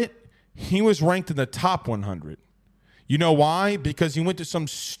end of it, he was ranked in the top 100. You know why? Because he went to some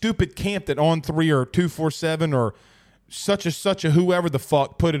stupid camp that On3 or 247 or such a whoever the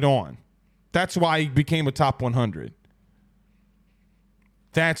fuck put it on. That's why he became a top 100.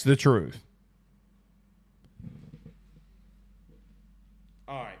 That's the truth.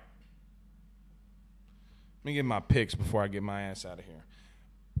 All right. Let me get my picks before I get my ass out of here.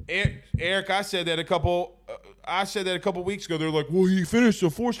 Eric, I said that a couple weeks ago. They're like, well, he finished a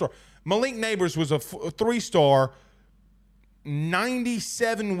 4-star. Malik Neighbors was a 3-star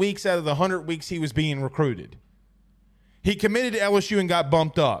 97 weeks out of the 100 weeks he was being recruited. He committed to LSU and got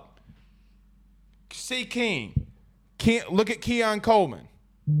bumped up. C. King. Look at Keon Coleman.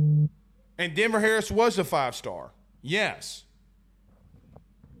 And Denver Harris was a 5-star. Yes.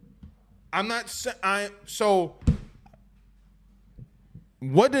 So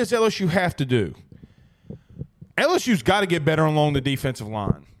what does LSU have to do? LSU's got to get better along the defensive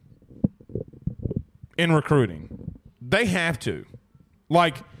line in recruiting. They have to.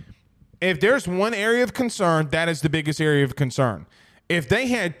 Like, if there's one area of concern, that is the biggest area of concern. If they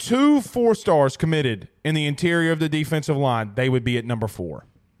had 2 4-stars committed in the interior of the defensive line, they would be at number 4.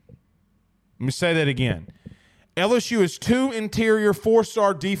 Let me say that again. LSU is 2 interior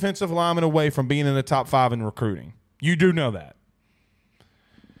 4-star defensive linemen away from being in the top 5 in recruiting. You do know that.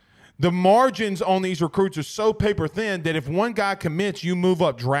 The margins on these recruits are so paper thin that if one guy commits, you move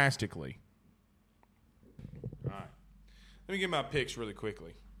up drastically. All right. Let me get my picks really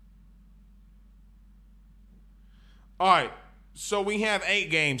quickly. All right. So we have 8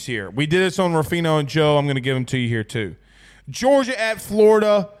 games here. We did this on Rufino and Joe. I'm going to give them to you here too. Georgia at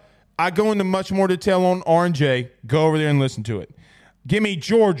Florida. I go into much more detail on R&J. Go over there and listen to it. Give me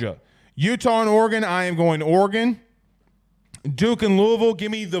Georgia. Utah and Oregon. I am going Oregon. Duke and Louisville.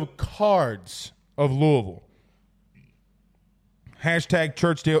 Give me the Cards of Louisville. Hashtag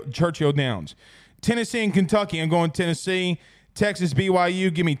Churchill Downs. Tennessee and Kentucky. I'm going Tennessee. Texas,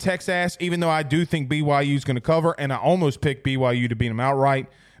 BYU. Give me Texas, even though I do think BYU is going to cover, and I almost picked BYU to beat them outright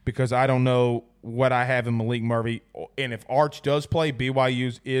because I don't know what I have in Malik Murphy. And if Arch does play,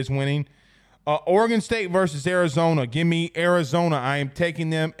 BYU is winning. Oregon State versus Arizona. Give me Arizona. I am taking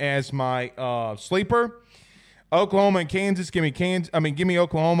them as my sleeper. Oklahoma and Kansas. Give me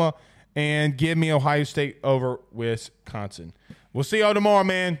Oklahoma, and give me Ohio State over Wisconsin. We'll see y'all tomorrow,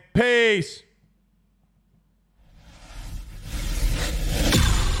 man. Peace.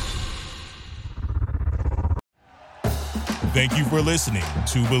 Thank you for listening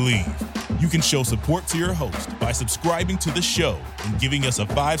to Believe. You can show support to your host by subscribing to the show and giving us a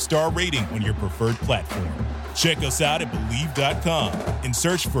 5-star rating on your preferred platform. Check us out at Believe.com and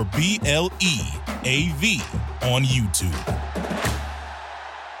search for BLEAV on YouTube.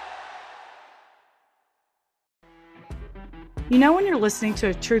 You know when you're listening to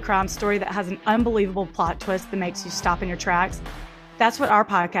a true crime story that has an unbelievable plot twist that makes you stop in your tracks? That's what our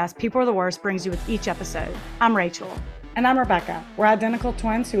podcast, People Are the Worst, brings you with each episode. I'm Rachel. And I'm Rebecca. We're identical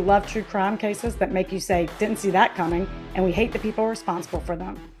twins who love true crime cases that make you say, didn't see that coming, and we hate the people responsible for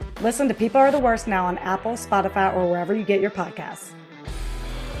them. Listen to People Are the Worst now on Apple, Spotify, or wherever you get your podcasts.